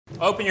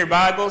Open your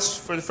Bibles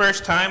for the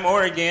first time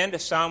or again to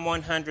Psalm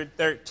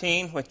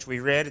 113, which we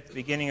read at the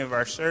beginning of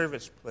our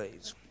service,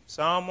 please.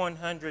 Psalm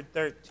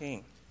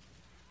 113.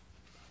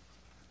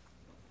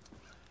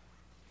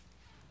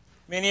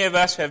 Many of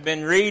us have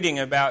been reading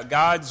about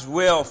God's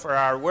will for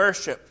our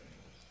worship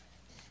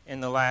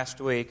in the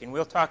last week, and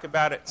we'll talk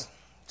about it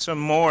some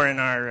more in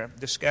our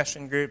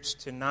discussion groups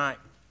tonight.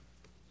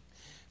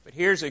 But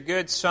here's a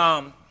good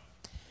psalm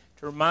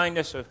to remind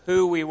us of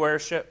who we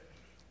worship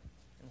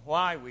and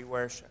why we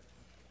worship.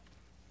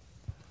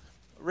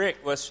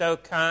 Rick was so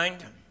kind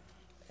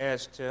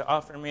as to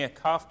offer me a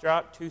cough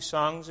drop 2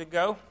 songs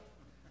ago,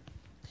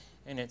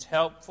 and it's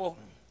helpful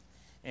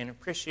and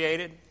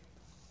appreciated,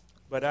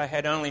 but I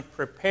had only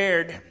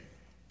prepared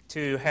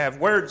to have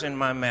words in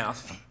my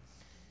mouth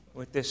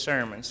with this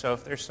sermon. So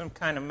if there's some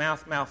kind of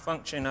mouth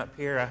malfunction up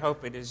here, I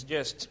hope it is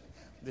just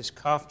this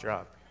cough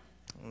drop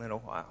in a little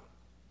while.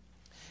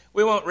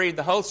 We won't read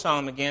the whole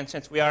psalm again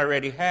since we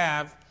already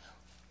have,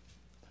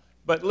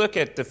 but look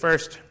at the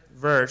first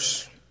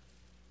verse.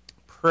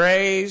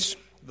 Praise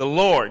the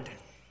Lord.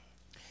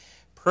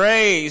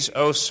 Praise,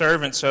 O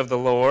servants of the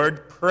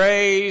Lord.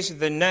 Praise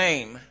the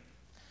name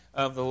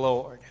of the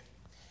Lord.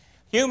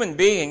 Human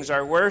beings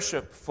are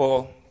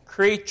worshipful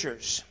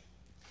creatures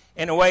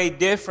in a way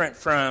different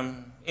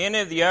from any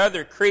of the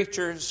other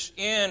creatures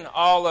in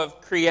all of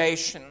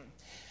creation.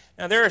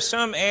 Now, there are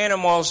some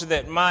animals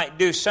that might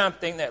do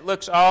something that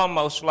looks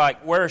almost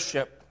like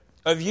worship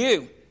of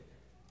you.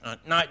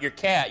 Not your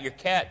cat. Your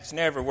cat's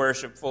never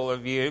worshipful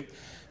of you.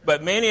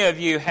 But many of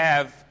you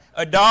have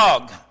a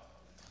dog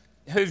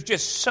who's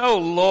just so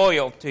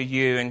loyal to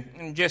you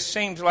and just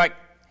seems like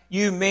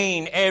you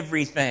mean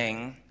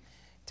everything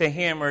to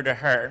him or to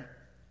her.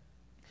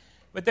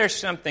 But there's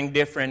something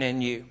different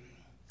in you.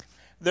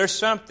 There's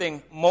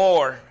something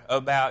more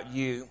about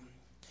you.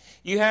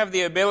 You have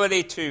the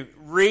ability to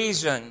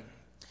reason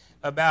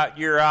about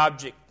your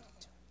object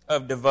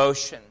of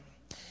devotion.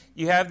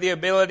 You have the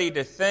ability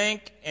to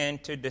think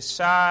and to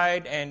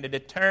decide and to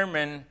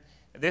determine,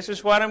 this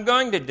is what I'm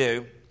going to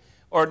do,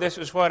 or this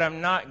is what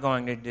I'm not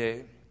going to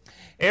do.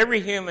 Every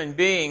human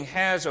being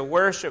has a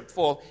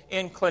worshipful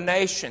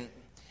inclination.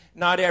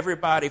 Not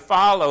everybody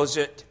follows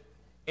it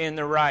in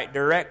the right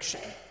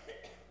direction.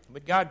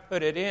 But God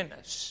put it in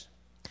us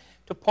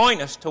to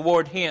point us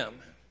toward Him.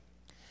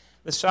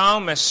 The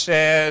psalmist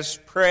says,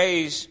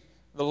 praise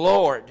the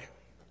Lord.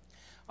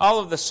 All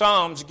of the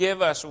psalms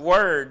give us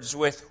words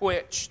with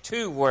which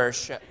to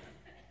worship.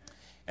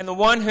 And the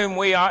one whom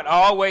we ought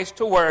always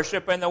to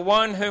worship, and the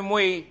one whom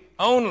we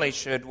only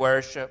should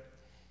worship,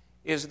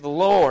 is the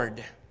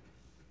Lord.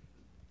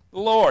 The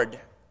Lord.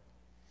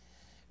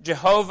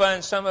 Jehovah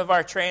in some of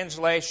our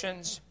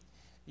translations,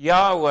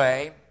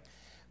 Yahweh,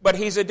 but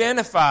He's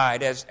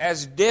identified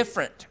as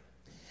different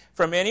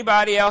from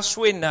anybody else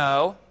we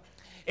know,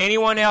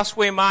 anyone else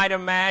we might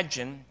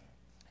imagine,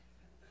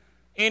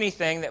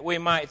 anything that we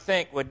might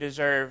think would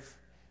deserve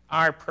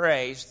our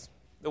praise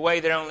the way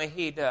that only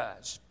He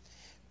does.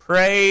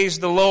 Praise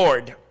the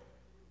Lord.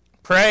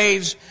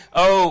 Praise,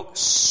 O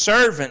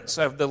servants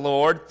of the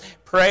Lord.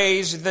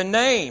 Praise the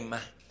name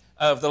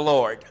of the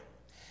Lord.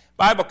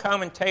 Bible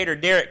commentator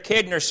Derek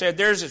Kidner said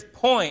there's a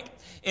point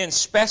in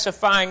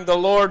specifying the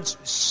Lord's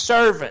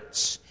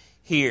servants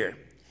here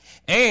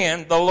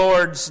and the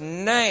Lord's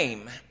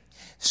name,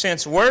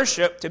 since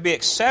worship, to be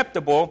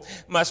acceptable,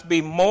 must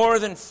be more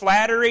than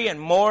flattery and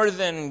more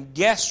than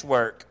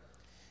guesswork.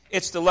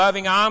 It's the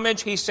loving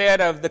homage, he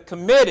said, of the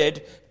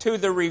committed to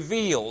the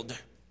revealed.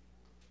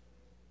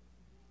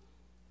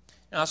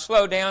 Now,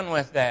 slow down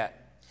with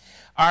that.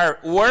 Our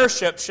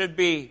worship should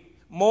be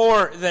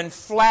more than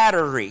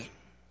flattery.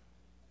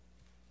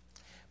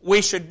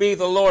 We should be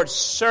the Lord's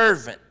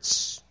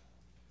servants.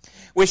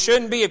 We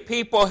shouldn't be a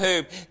people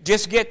who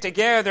just get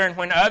together and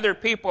when other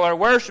people are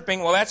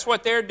worshiping, well, that's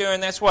what they're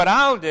doing, that's what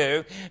I'll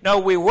do. No,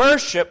 we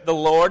worship the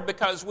Lord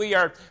because we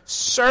are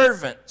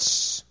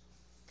servants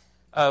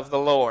of the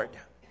Lord.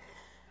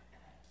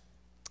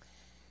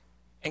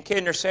 And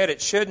Kidner said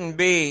it shouldn't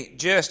be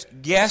just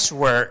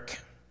guesswork.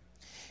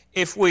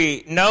 If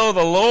we know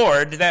the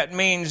Lord, that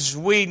means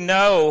we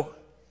know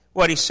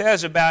what He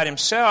says about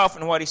Himself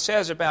and what He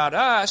says about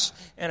us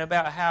and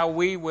about how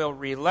we will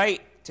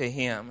relate to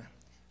Him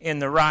in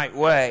the right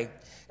way.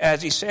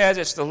 As he says,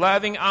 it's the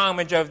loving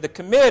homage of the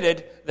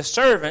committed, the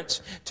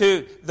servants,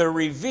 to the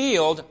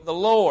revealed, the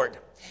Lord.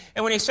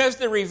 And when he says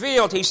the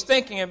revealed, he's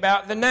thinking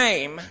about the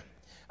name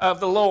of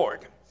the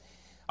Lord.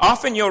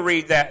 Often you'll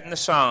read that in the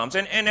Psalms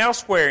and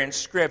elsewhere in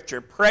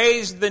Scripture.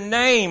 Praise the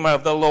name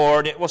of the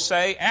Lord, it will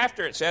say,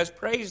 after it says,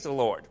 praise the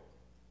Lord.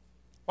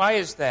 Why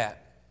is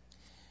that?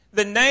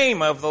 The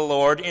name of the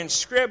Lord in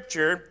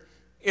Scripture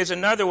is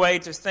another way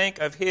to think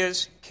of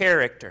His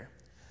character.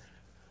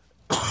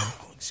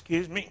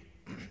 Excuse me.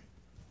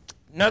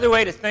 Another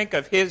way to think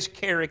of His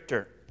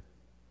character,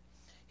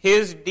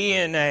 His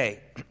DNA.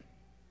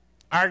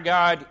 Our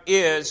God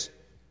is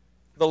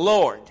the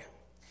Lord.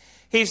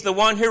 He's the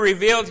one who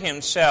revealed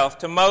Himself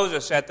to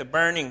Moses at the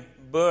burning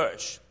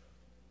bush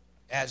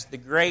as the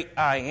great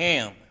I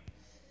am.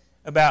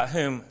 about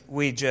whom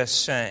we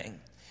just sang.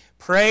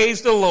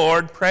 Praise the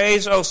Lord.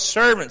 Praise, O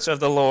servants of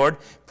the Lord.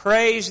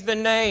 Praise the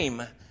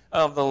name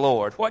of the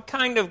Lord. What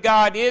kind of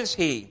God is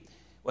He?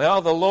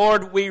 Well, the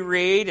Lord, we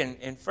read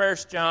in 1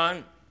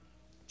 John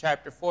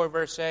chapter 4,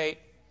 verse 8,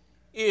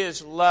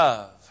 is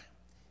love.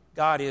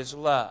 God is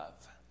love.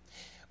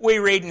 We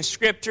read in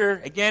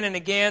Scripture again and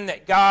again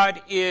that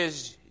God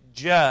is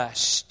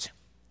just.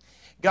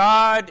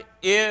 God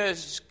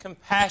is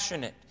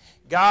compassionate.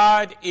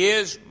 God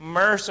is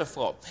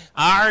merciful.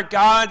 Our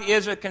God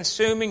is a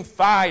consuming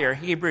fire,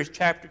 Hebrews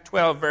chapter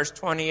 12, verse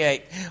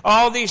 28.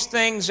 All these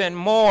things and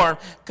more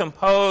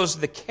compose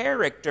the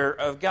character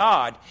of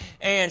God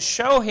and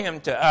show Him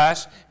to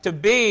us to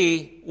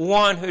be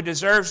one who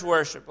deserves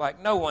worship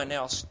like no one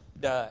else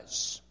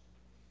does.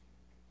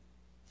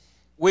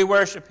 We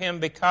worship Him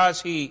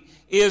because He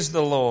is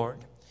the Lord.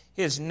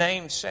 His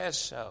name says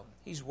so.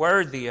 He's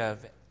worthy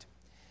of it.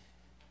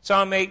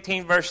 Psalm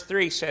 18 verse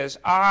 3 says,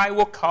 I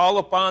will call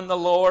upon the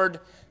Lord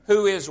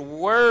who is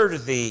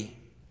worthy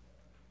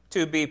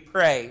to be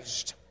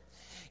praised.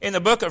 In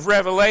the book of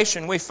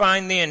Revelation, we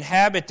find the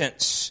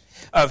inhabitants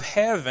of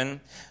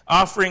heaven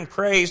offering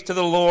praise to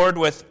the Lord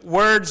with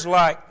words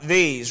like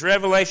these.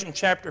 Revelation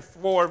chapter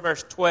 4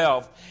 verse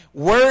 12,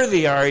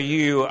 worthy are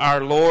you,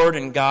 our Lord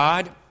and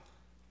God,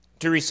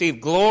 to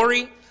receive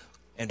glory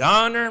and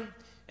honor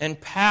and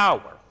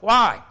power.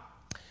 Why?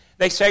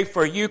 They say,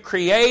 for you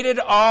created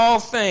all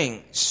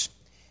things,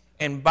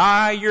 and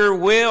by your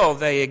will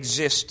they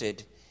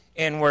existed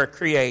and were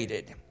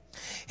created.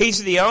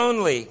 He's the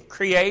only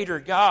creator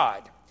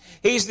God.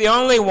 He's the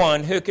only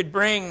one who could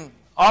bring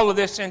all of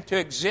this into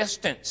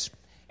existence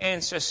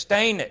and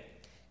sustain it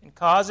and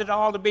cause it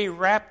all to be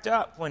wrapped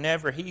up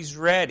whenever He's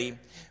ready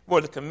for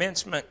the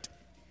commencement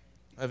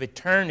of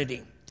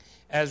eternity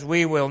as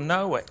we will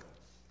know it.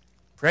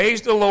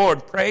 Praise the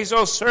Lord. Praise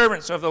those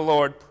servants of the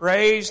Lord.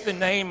 Praise the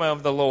name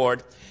of the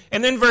Lord.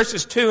 And then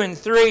verses 2 and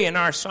 3 in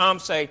our psalm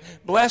say,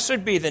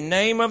 blessed be the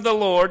name of the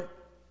Lord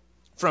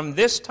from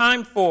this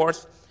time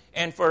forth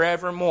and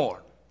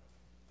forevermore.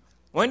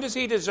 When does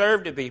He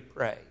deserve to be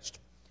praised?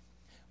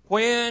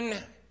 When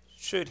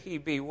should He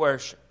be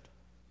worshipped?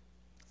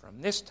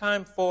 From this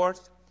time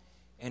forth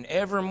and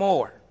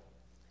evermore.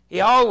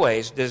 He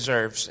always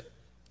deserves it.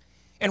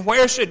 And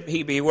where should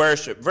He be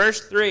worshipped?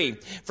 Verse 3,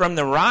 from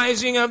the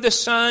rising of the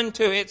sun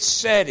to its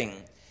setting,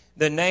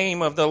 the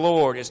name of the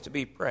Lord is to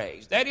be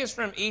praised. That is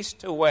from east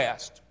to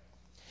west.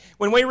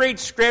 When we read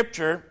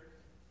Scripture,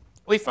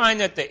 we find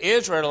that the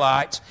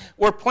Israelites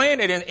were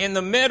planted in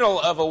the middle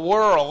of a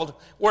world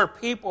where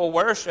people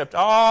worshipped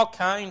all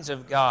kinds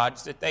of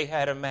gods that they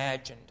had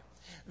imagined.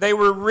 They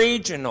were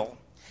regional,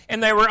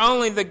 and they were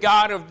only the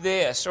God of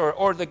this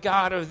or the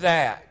God of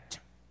that.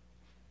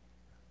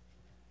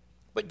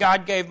 But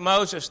God gave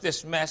Moses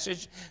this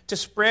message to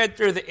spread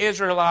through the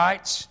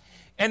Israelites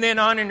and then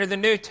on into the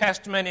New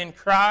Testament in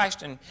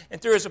Christ and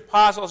through His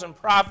apostles and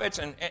prophets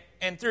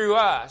and through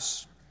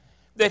us,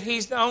 that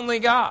He's the only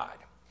God.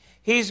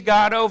 He's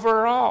God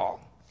over all,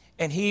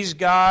 and He's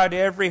God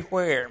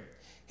everywhere.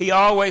 He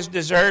always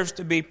deserves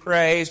to be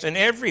praised, and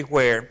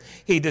everywhere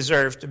He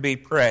deserves to be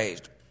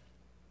praised.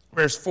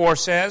 Verse 4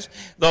 says,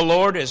 the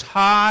Lord is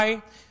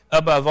high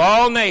above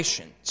all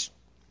nations,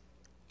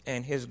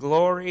 and His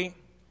glory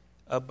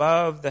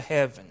above the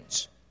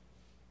heavens.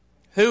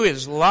 Who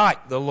is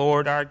like the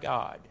Lord our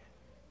God?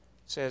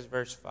 Says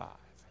verse 5.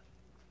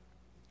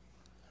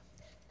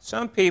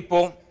 Some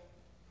people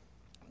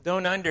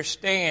don't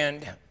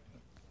understand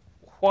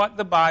what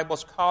the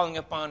Bible's calling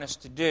upon us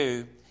to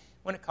do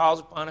when it calls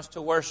upon us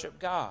to worship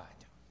God.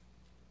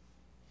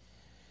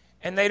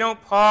 And they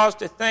don't pause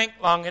to think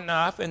long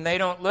enough, and they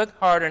don't look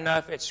hard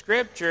enough at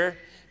Scripture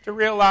to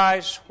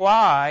realize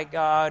why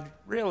God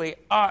really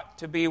ought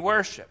to be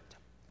worshipped.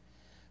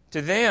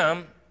 To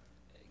them,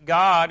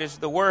 God is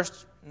the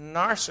worst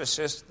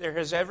narcissist there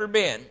has ever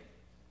been.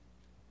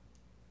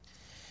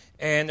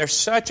 And there's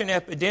such an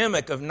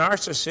epidemic of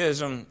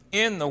narcissism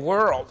in the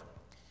world.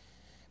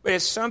 But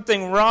it's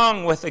something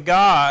wrong with a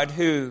God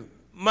who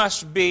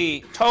must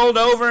be told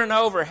over and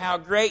over how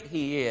great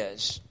He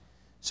is,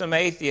 some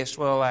atheists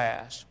will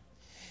ask.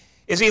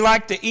 Is He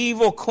like the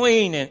evil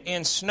queen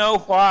in Snow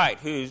White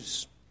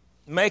who's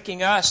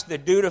making us the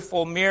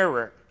dutiful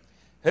mirror?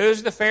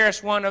 Who's the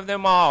fairest one of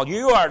them all?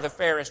 You are the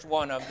fairest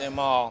one of them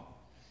all,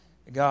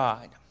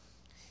 God.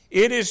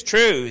 It is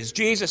true, as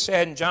Jesus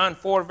said in John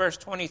 4, verse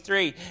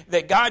 23,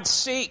 that God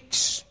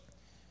seeks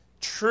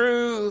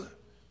true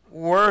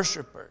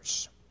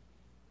worshipers.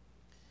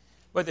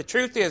 But the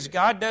truth is,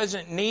 God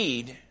doesn't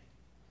need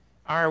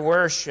our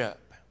worship.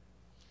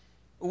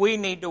 We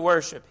need to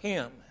worship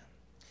Him.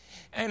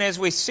 And as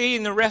we see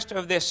in the rest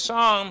of this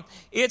psalm,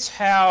 it's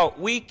how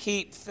we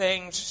keep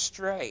things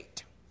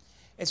straight.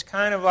 It's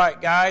kind of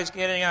like guys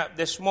getting up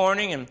this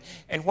morning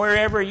and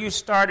wherever you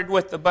started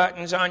with the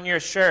buttons on your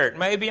shirt.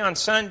 Maybe on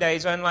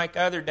Sundays, unlike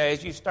other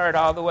days, you start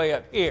all the way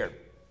up here.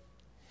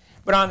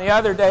 But on the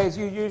other days,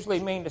 you usually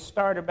mean to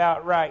start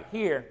about right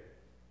here.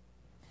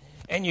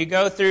 And you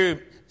go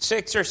through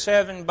 6 or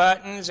 7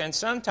 buttons, and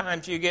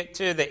sometimes you get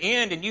to the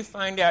end and you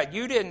find out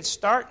you didn't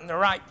start in the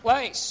right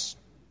place.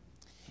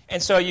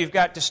 And so you've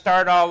got to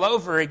start all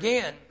over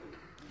again.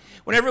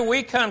 Whenever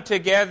we come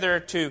together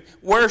to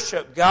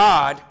worship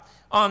God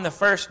on the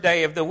first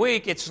day of the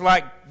week, it's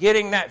like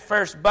getting that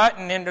first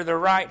button into the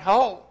right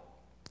hole,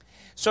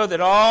 so that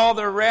all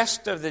the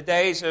rest of the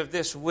days of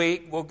this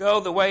week will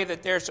go the way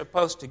that they're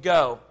supposed to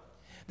go.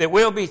 That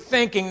we'll be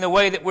thinking the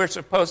way that we're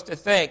supposed to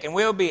think, and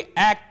we'll be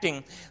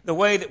acting the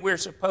way that we're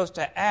supposed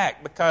to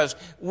act, because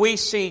we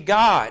see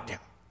God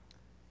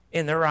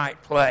in the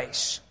right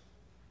place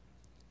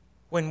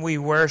when we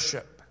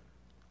worship.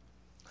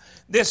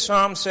 This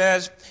psalm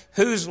says,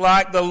 "Who's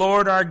like the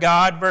Lord our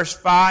God?" Verse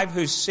 5,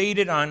 "Who's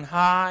seated on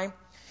high,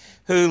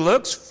 who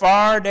looks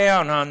far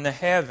down on the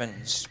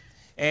heavens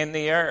and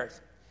the earth."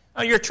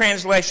 Now, your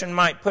translation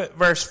might put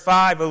verse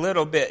 5 a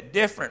little bit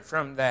different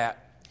from that.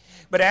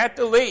 But at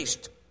the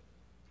least,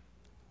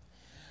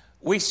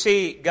 we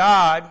see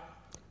God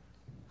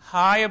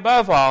high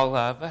above all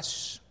of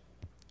us,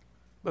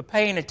 but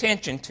paying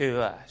attention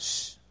to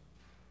us,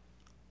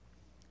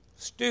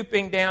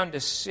 stooping down to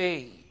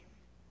see.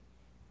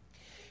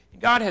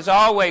 God has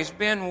always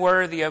been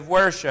worthy of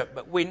worship,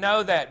 but we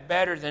know that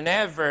better than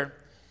ever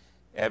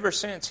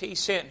since He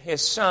sent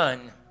His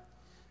Son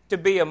to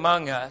be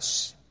among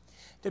us,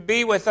 to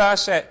be with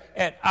us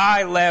at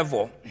eye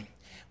level.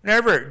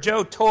 Whenever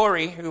Joe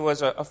Torre, who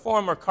was a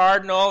former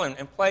Cardinal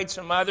and played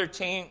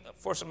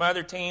for some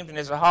other teams and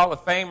is a Hall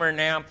of Famer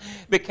now,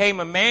 became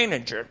a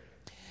manager,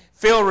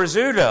 Phil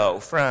Rizzuto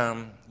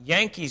from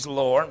Yankees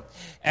lore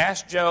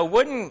asked Joe,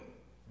 wouldn't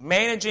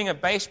managing a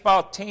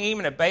baseball team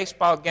and a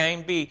baseball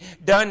game be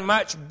done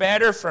much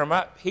better from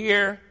up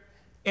here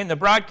in the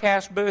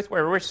broadcast booth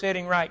where we're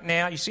sitting right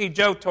now? You see,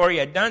 Joe Torre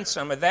had done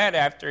some of that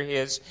after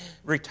his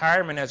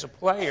retirement as a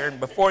player and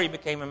before he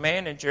became a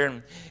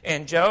manager.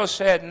 And Joe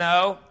said,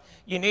 no,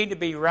 you need to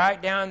be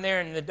right down there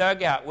in the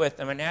dugout with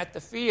them and at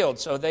the field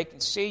so they can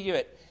see you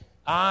at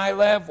eye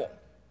level.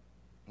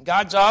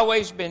 God's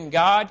always been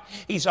God.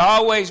 He's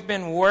always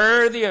been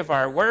worthy of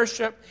our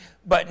worship,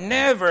 but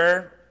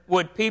never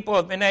would people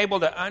have been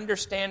able to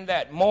understand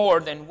that more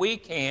than we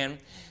can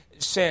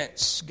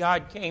since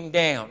God came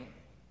down.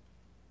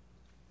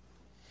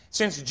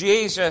 Since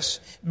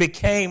Jesus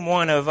became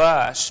one of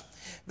us.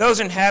 Those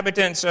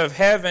inhabitants of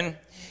heaven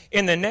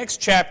in the next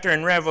chapter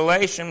in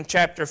Revelation,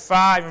 chapter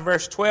 5 and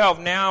verse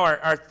 12, now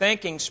are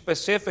thinking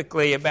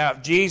specifically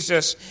about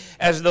Jesus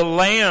as the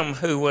Lamb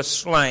who was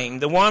slain,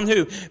 the one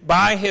who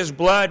by His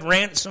blood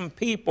ransomed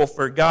people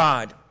for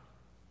God.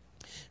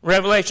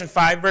 Revelation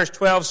 5 verse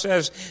 12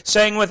 says,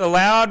 saying with a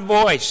loud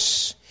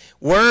voice,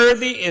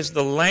 worthy is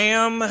the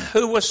Lamb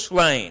who was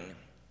slain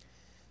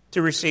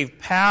to receive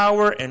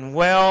power and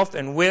wealth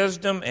and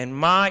wisdom and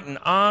might and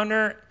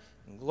honor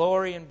and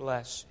glory and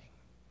blessing.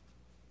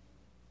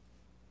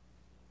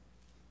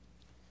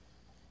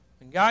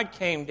 When God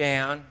came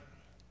down,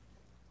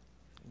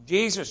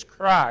 Jesus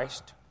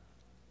Christ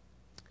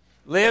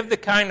lived the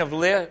kind of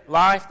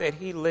life that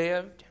He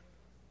lived,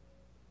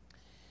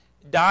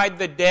 died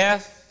the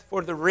death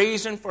for the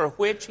reason for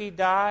which He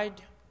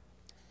died,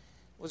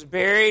 was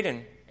buried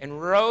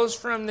and rose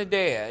from the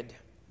dead.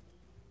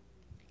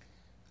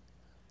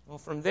 Well,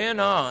 from then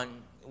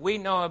on, we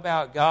know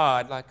about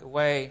God like a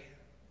way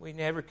we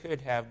never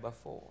could have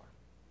before.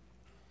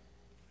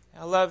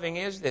 How loving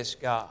is this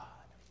God?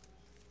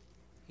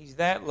 He's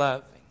that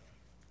loving.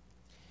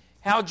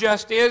 How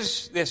just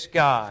is this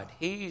God?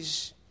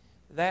 He's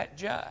that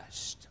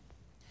just.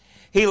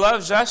 He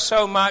loves us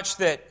so much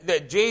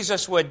that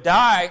Jesus would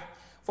die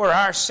for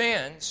our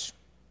sins.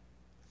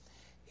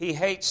 He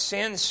hates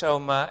sin so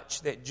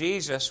much that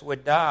Jesus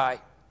would die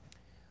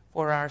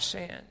for our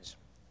sins.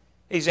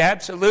 He's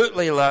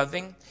absolutely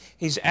loving.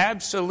 He's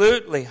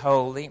absolutely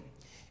holy.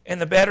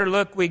 And the better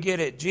look we get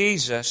at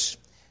Jesus,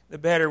 the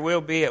better we'll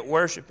be at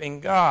worshiping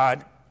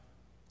God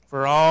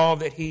for all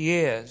that He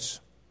is.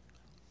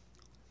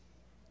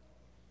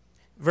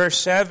 Verse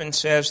 7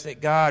 says that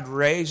God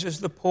raises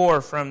the poor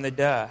from the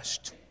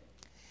dust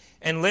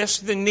and lifts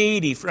the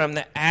needy from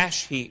the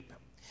ash heap,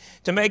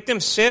 to make them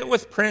sit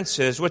with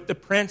princes, with the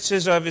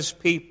princes of His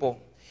people.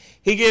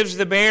 He gives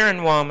the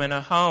barren woman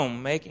a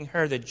home, making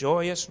her the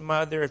joyous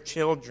mother of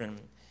children.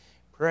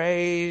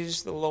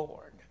 Praise the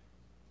Lord.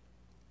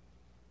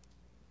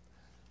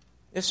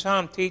 This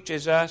psalm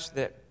teaches us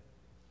that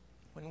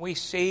when we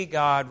see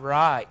God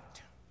right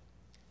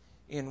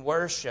in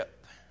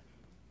worship,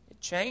 it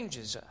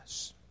changes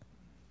us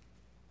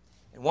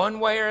in one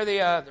way or the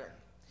other.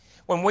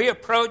 When we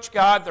approach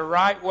God the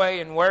right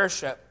way in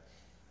worship,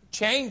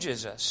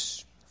 changes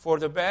us for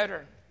the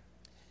better.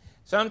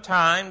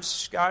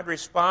 Sometimes God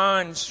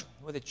responds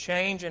with a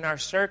change in our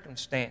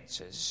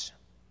circumstances.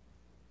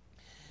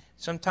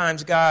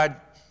 Sometimes God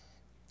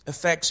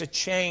affects a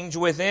change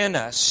within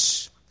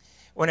us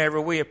whenever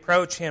we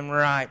approach Him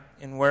right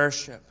in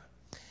worship.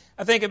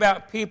 I think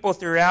about people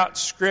throughout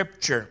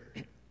Scripture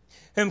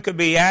whom could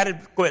be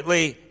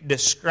adequately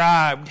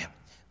described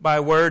by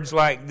words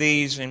like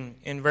these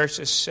in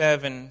verses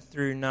 7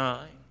 through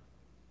 9.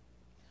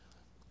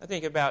 I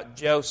think about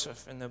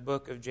Joseph in the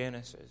book of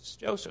Genesis.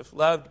 Joseph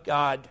loved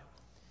God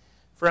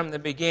from the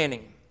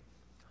beginning,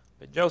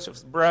 but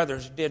Joseph's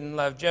brothers didn't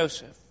love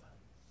Joseph,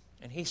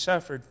 and he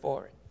suffered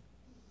for it.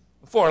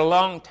 For a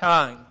long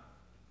time,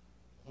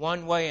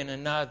 one way and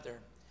another,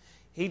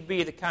 he'd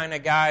be the kind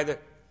of guy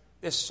that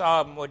this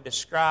psalm would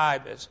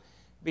describe as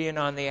being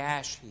on the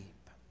ash heap.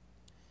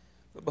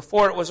 But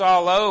before it was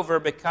all over,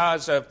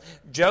 because of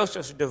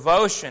Joseph's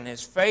devotion,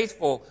 his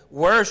faithful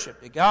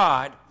worship to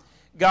God,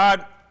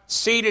 God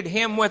seated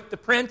him with the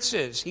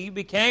princes. He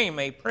became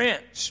a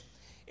prince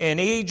in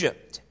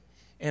Egypt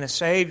and a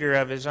savior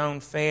of his own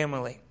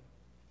family.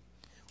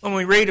 When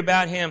we read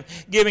about him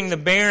giving the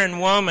barren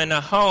woman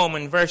a home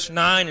in verse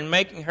 9 and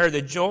making her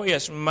the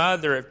joyous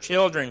mother of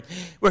children,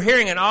 we're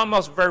hearing an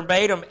almost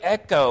verbatim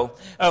echo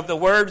of the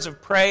words of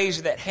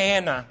praise that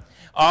Hannah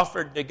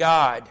offered to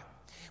God.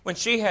 When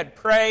she had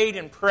prayed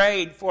and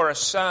prayed for a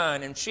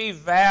son, and she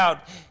vowed,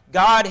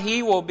 God,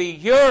 he will be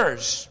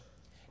yours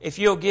if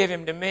you'll give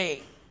him to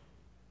me.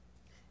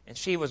 And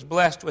she was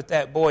blessed with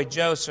that boy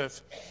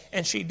Joseph,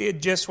 and she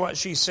did just what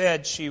she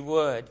said she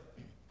would.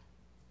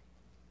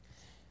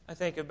 I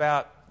think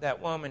about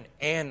that woman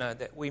Anna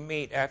that we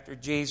meet after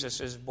Jesus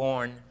is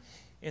born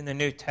in the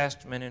New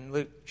Testament in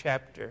Luke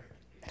chapter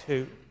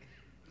 2.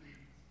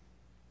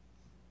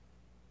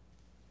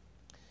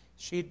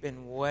 She'd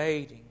been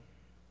waiting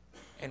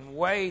and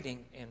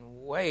waiting and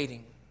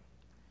waiting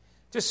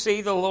to see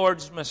the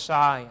Lord's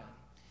Messiah.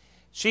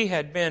 She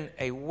had been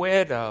a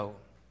widow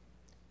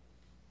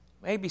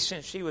maybe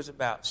since she was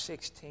about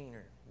 16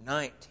 or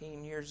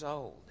 19 years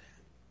old.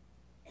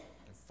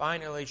 And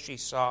finally she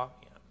saw him.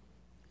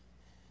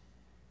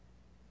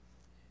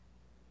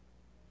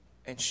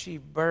 And she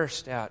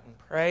burst out in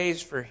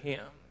praise for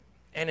him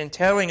and in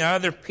telling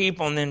other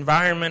people in the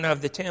environment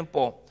of the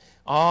temple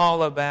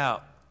all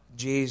about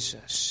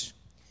Jesus.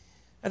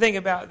 I think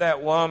about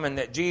that woman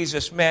that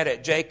Jesus met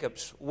at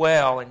Jacob's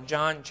well in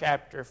John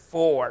chapter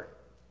 4.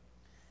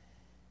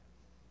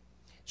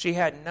 She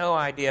had no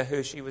idea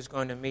who she was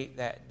going to meet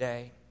that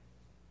day.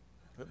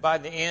 But by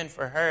the end,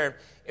 for her,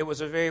 it was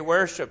a very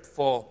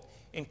worshipful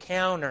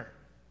encounter.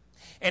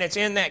 And it's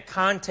in that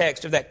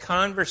context of that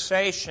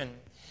conversation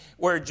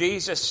where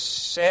Jesus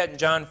said in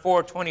John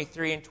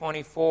 4:23 and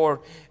 24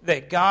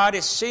 that God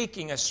is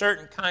seeking a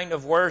certain kind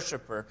of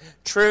worshiper,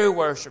 true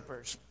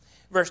worshipers.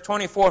 Verse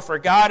 24, for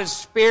God is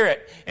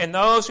spirit, and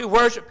those who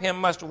worship him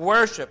must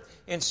worship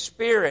in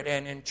spirit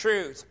and in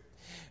truth.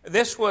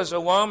 This was a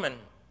woman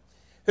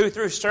who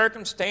through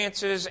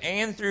circumstances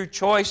and through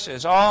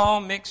choices, all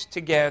mixed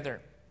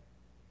together,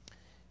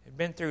 had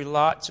been through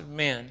lots of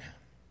men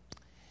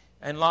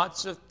and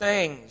lots of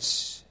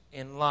things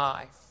in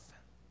life.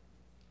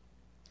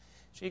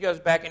 She goes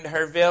back into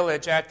her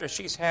village after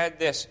she's had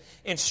this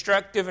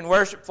instructive and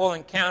worshipful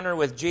encounter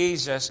with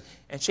Jesus,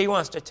 and she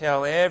wants to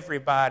tell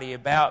everybody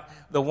about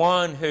the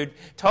one who'd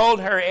told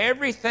her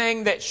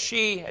everything that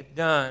she had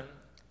done.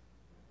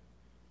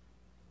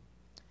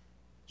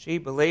 She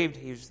believed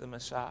he was the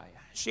Messiah.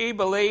 She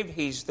believed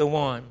he's the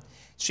one.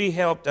 She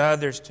helped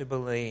others to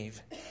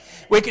believe.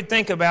 We could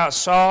think about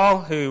Saul,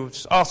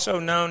 who's also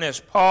known as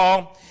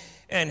Paul,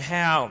 and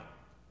how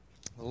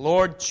the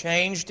Lord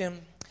changed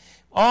him.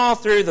 All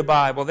through the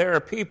Bible, there are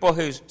people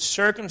whose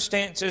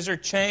circumstances are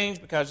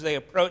changed because they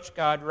approach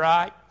God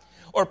right,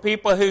 or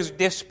people whose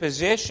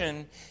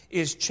disposition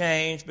is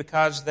changed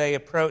because they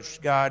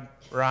approach God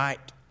right.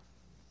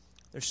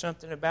 There's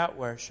something about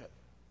worship.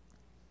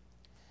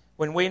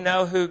 When we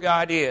know who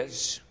God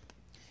is,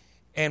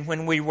 and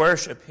when we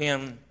worship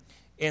him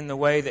in the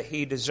way that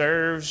he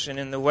deserves and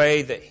in the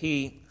way that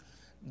he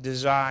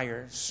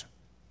desires.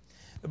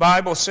 The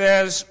Bible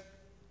says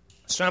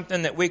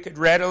something that we could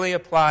readily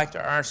apply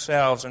to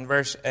ourselves in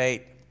verse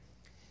 8,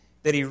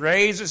 that he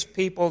raises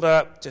people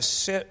up to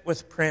sit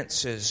with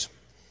princes,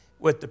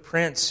 with the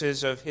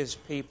princes of his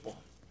people.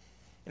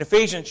 In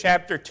Ephesians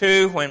chapter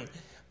 2, when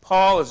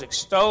Paul is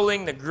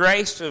extolling the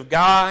grace of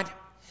God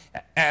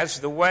as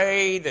the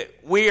way that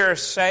we are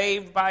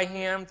saved by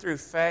him through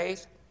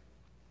faith,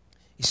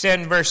 he said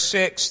in verse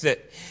 6 that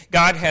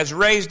God has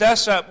raised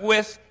us up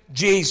with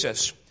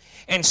Jesus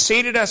and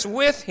seated us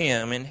with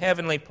him in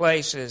heavenly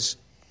places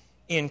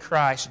in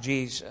Christ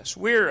Jesus.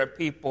 We're a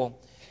people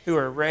who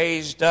are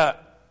raised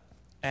up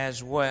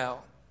as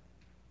well.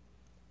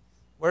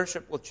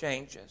 Worship will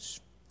change us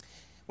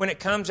when it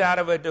comes out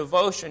of a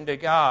devotion to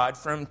God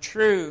from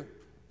true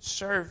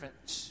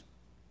servants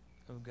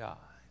of God.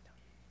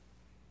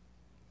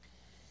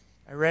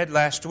 I read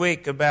last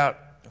week about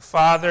a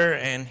father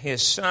and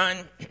his son.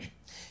 His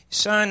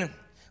son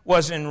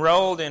was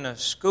enrolled in a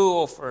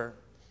school for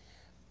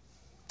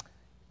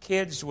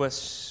kids with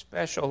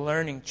special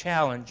learning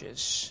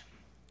challenges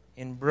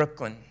in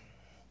Brooklyn.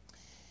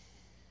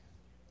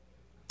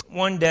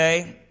 One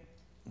day,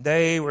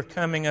 they were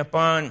coming up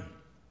on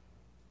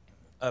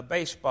a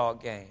baseball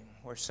game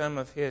where some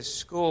of his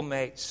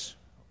schoolmates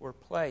were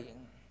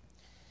playing.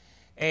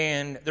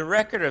 And the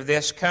record of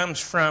this comes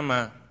from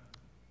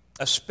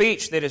a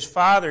speech that his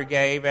father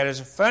gave at a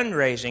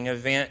fundraising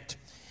event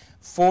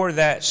for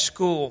that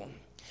school.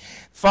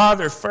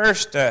 Father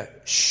first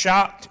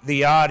shocked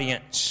the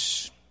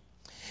audience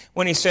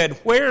when he said,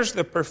 "Where's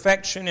the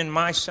perfection in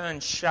my son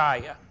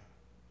Shia?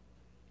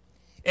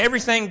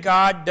 Everything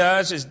God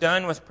does is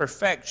done with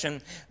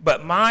perfection,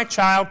 but my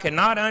child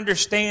cannot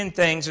understand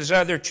things as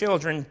other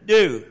children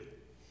do.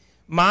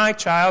 My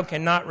child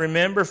cannot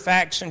remember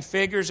facts and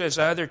figures as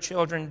other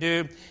children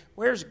do."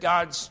 Where's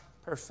God's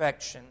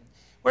perfection?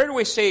 Where do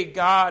we see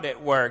God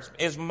at work?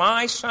 Is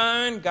my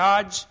son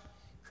God's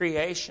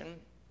creation?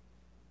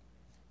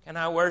 Can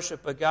I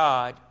worship a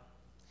God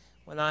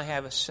when I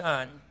have a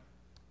son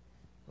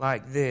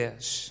like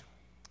this?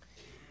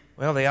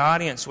 Well, the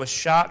audience was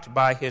shocked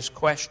by his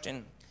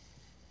question.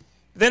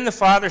 Then the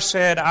father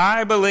said,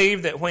 "I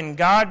believe that when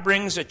God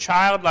brings a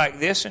child like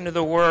this into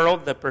the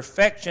world, the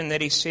perfection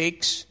that he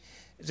seeks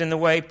is in the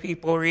way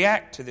people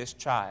react to this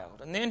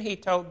child." And then he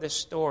told this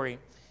story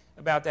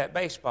about that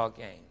baseball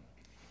game.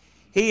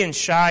 He and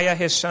Shia,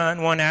 his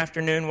son, one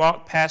afternoon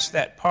walked past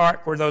that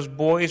park where those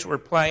boys were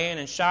playing,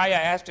 and Shia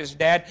asked his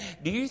dad,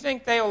 "Do you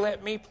think they'll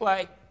let me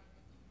play?"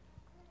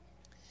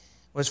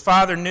 His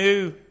father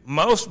knew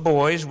most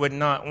boys would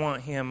not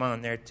want him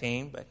on their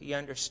team, but he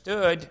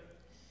understood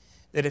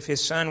that if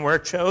his son were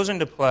chosen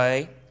to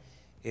play,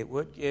 it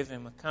would give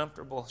him a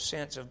comfortable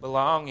sense of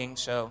belonging,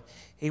 so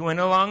he went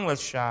along with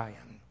Shia.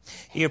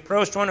 He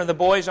approached one of the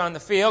boys on the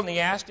field, and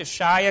he asked if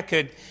Shia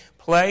could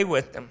play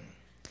with them.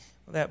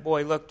 Well, that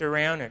boy looked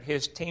around at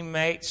his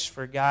teammates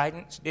for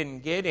guidance, didn't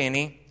get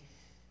any,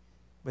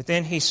 but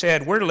then he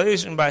said, "We're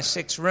losing by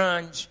 6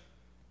 runs.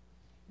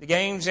 The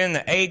game's in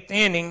the 8th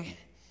inning.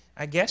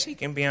 I guess he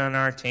can be on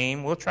our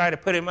team. We'll try to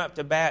put him up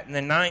to bat in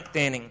the 9th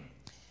inning.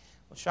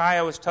 Well,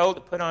 Shia was told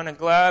to put on a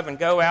glove and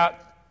go out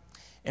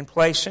and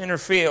play center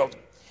field.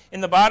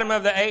 In the bottom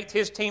of the 8th,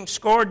 his team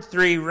scored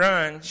 3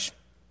 runs,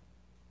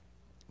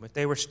 but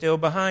they were still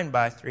behind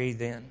by 3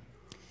 then.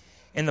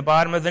 In the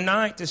bottom of the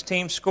 9th, his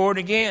team scored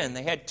again.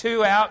 They had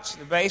 2 outs.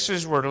 The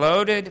bases were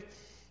loaded.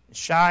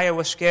 Shia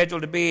was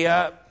scheduled to be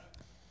up.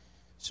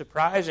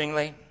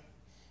 Surprisingly,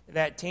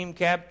 that team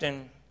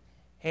captain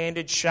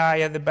handed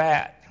Shia the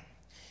bat.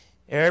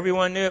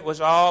 Everyone knew it was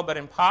all but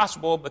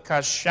impossible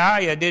because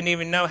Shia didn't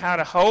even know how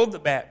to hold the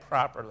bat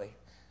properly,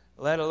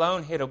 let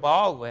alone hit a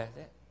ball with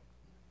it.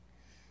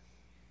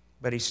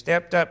 But he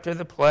stepped up to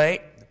the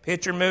plate. The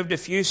pitcher moved a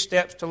few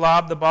steps to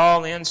lob the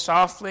ball in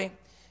softly.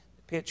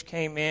 The pitch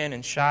came in,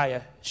 and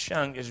Shia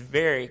swung just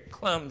very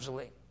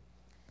clumsily.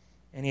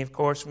 And he, of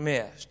course,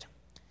 missed.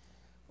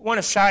 One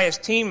of Shia's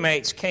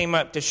teammates came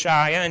up to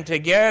Shia, and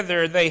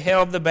together they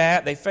held the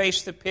bat. They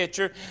faced the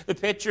pitcher. The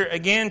pitcher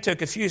again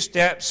took a few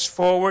steps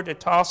forward to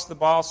toss the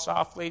ball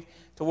softly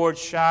towards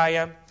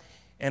Shia.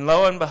 And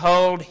lo and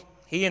behold,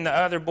 he and the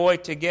other boy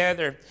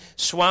together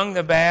swung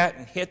the bat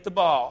and hit the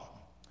ball.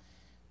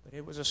 But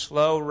it was a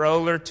slow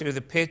roller to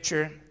the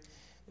pitcher.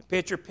 The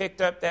pitcher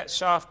picked up that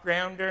soft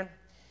grounder,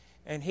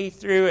 and he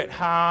threw it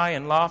high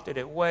and lofted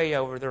it way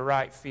over the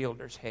right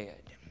fielder's head.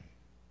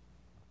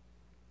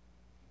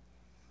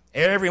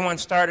 Everyone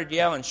started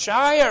yelling,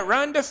 "Shia,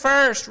 run to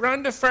first,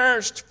 run to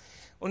first."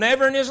 Well,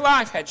 never in his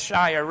life had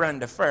Shia run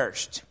to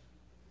first.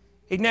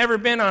 He'd never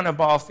been on a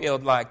ball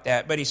field like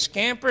that, but he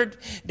scampered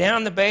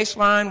down the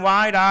baseline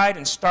wide-eyed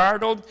and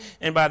startled,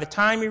 and by the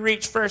time he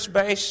reached first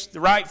base, the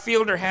right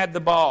fielder had the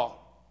ball.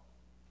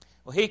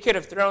 Well, he could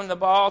have thrown the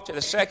ball to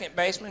the second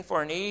baseman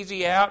for an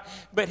easy out,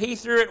 but he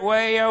threw it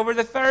way over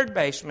the third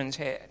baseman's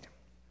head.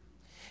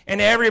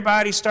 And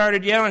everybody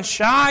started yelling,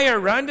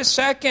 "Shia, run to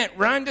second,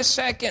 run to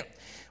second."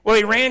 Well,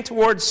 he ran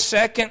towards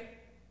second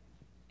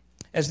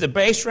as the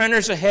base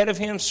runners ahead of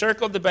him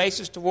circled the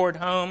bases toward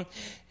home.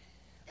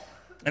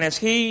 And as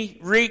he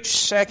reached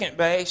second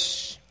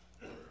base,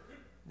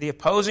 the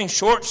opposing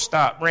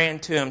shortstop ran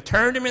to him,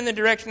 turned him in the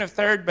direction of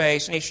third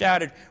base, and he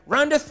shouted,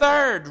 "Run to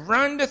third,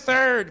 run to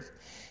third."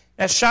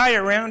 As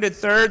Shia rounded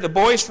third, the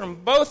boys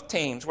from both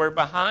teams were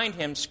behind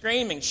him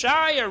screaming,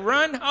 "Shia,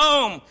 run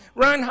home,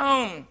 run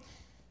home."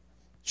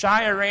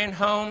 Shia ran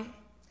home.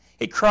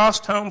 He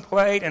crossed home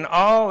plate, and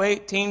all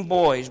 18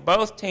 boys,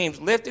 both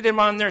teams, lifted him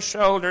on their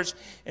shoulders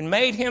and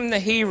made him the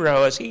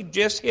hero as he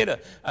just hit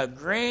a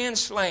grand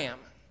slam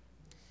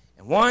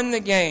and won the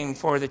game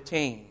for the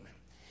team.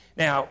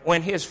 Now,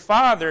 when his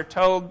father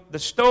told the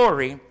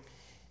story,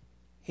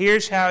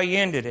 here's how he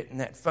ended it in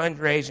that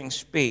fundraising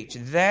speech.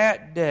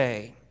 That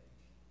day,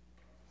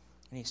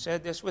 and he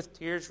said this with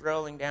tears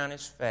rolling down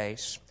his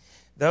face,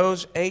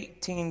 those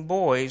 18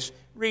 boys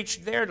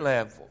reached their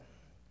level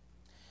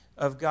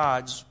of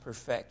God's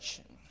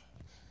perfection.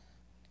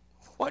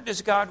 What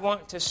does God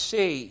want to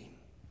see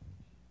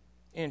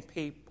in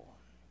people?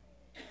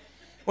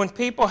 When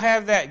people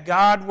have that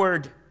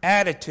Godward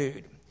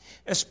attitude,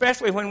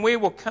 especially when we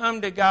will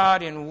come to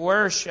God in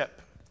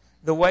worship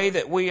the way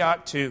that we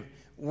ought to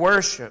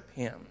worship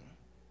Him,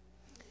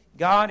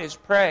 God is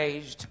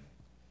praised,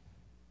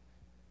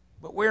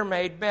 but we're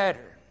made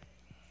better.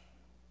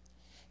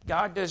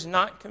 God does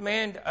not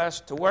command us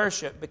to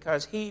worship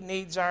because He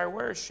needs our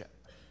worship.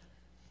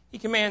 He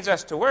commands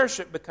us to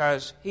worship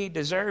because He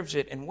deserves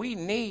it, and we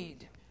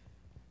need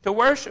to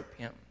worship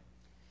Him.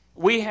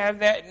 We have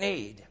that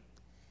need.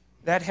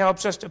 That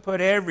helps us to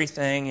put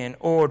everything in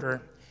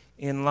order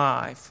in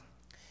life.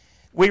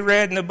 We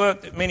read in the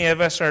book that many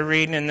of us are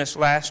reading in this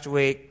last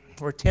week,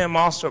 where Tim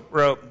also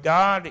wrote,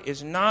 God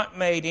is not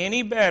made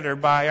any better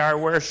by our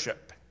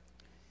worship.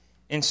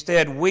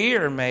 Instead, we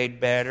are made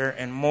better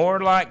and more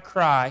like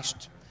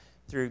Christ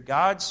through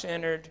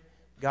God-centered,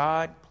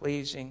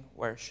 God-pleasing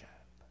worship.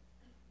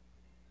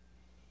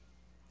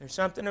 There's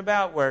something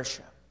about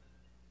worship.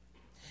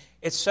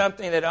 It's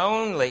something that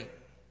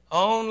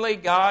only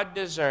God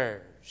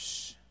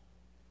deserves.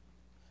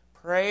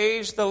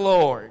 Praise the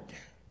Lord.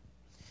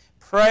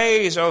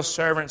 Praise, O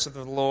servants of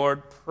the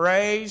Lord.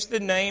 Praise the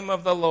name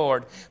of the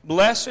Lord.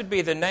 Blessed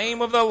be the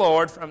name of the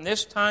Lord from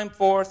this time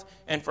forth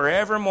and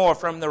forevermore.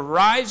 From the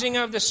rising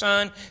of the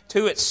sun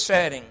to its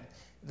setting,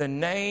 the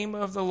name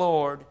of the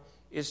Lord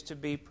is to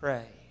be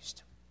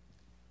praised.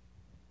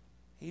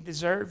 He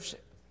deserves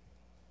it.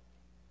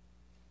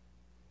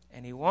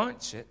 And He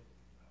wants it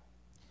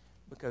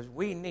because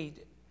we need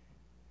it.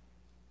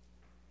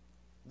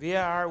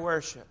 Via our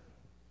worship,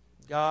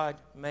 God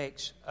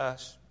makes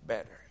us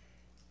better.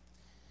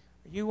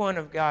 Are you one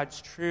of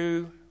God's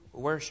true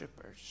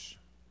worshipers?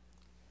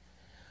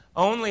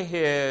 Only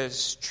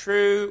His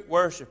true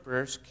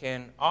worshipers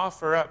can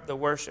offer up the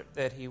worship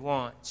that He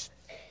wants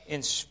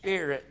in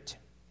spirit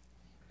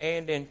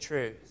and in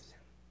truth.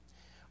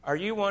 Are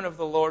you one of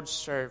the Lord's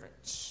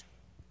servants?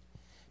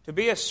 To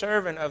be a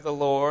servant of the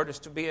Lord is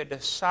to be a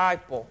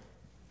disciple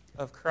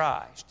of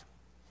Christ.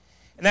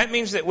 And that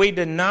means that we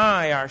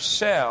deny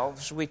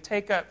ourselves, we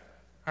take up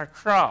our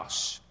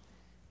cross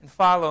and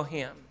follow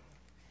Him.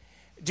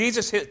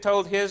 Jesus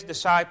told His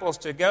disciples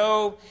to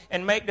go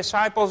and make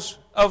disciples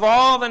of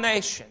all the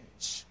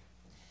nations,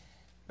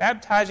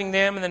 baptizing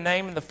them in the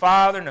name of the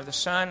Father and of the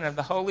Son and of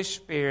the Holy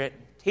Spirit,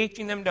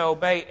 teaching them to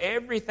obey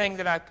everything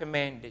that I've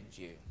commanded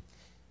you.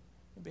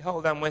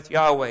 Behold, I'm with you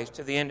always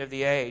to the end of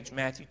the age,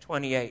 Matthew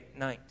 28,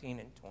 19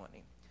 and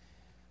 20.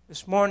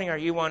 This morning, are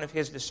you one of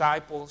His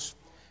disciples?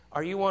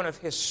 Are you one of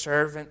His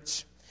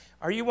servants?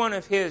 Are you one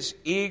of His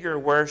eager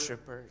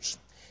worshipers?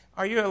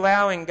 Are you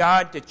allowing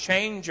God to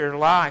change your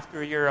life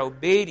through your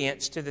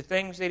obedience to the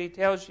things that He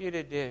tells you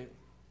to do?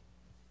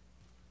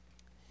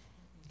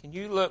 Can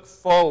you look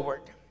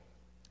forward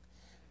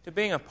to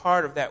being a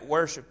part of that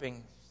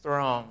worshiping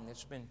throng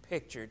that's been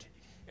pictured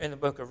in the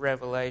book of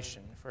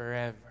Revelation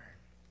forever?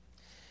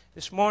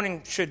 This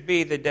morning should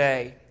be the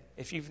day,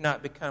 if you've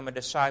not become a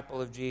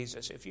disciple of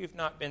Jesus, if you've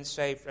not been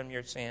saved from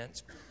your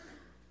sins.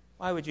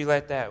 Why would you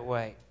let that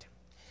wait?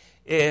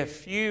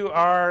 If you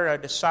are a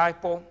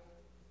disciple,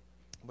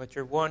 but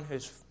you're one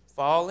who's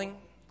falling,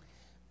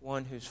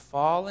 one who's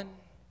fallen,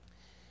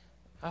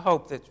 I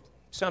hope that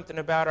something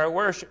about our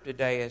worship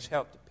today has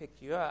helped to pick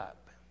you up.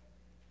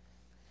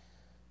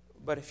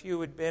 But if you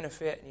would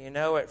benefit, and you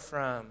know it,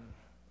 from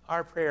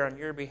our prayer on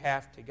your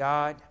behalf to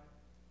God,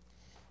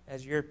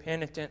 as you're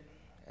penitent,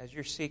 as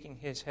you're seeking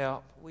His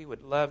help, we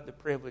would love the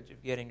privilege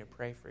of getting to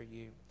pray for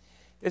you.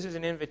 This is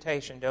an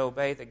invitation to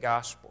obey the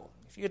gospel.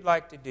 If you'd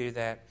like to do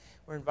that,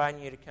 we're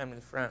inviting you to come to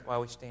the front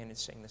while we stand and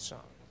sing the song.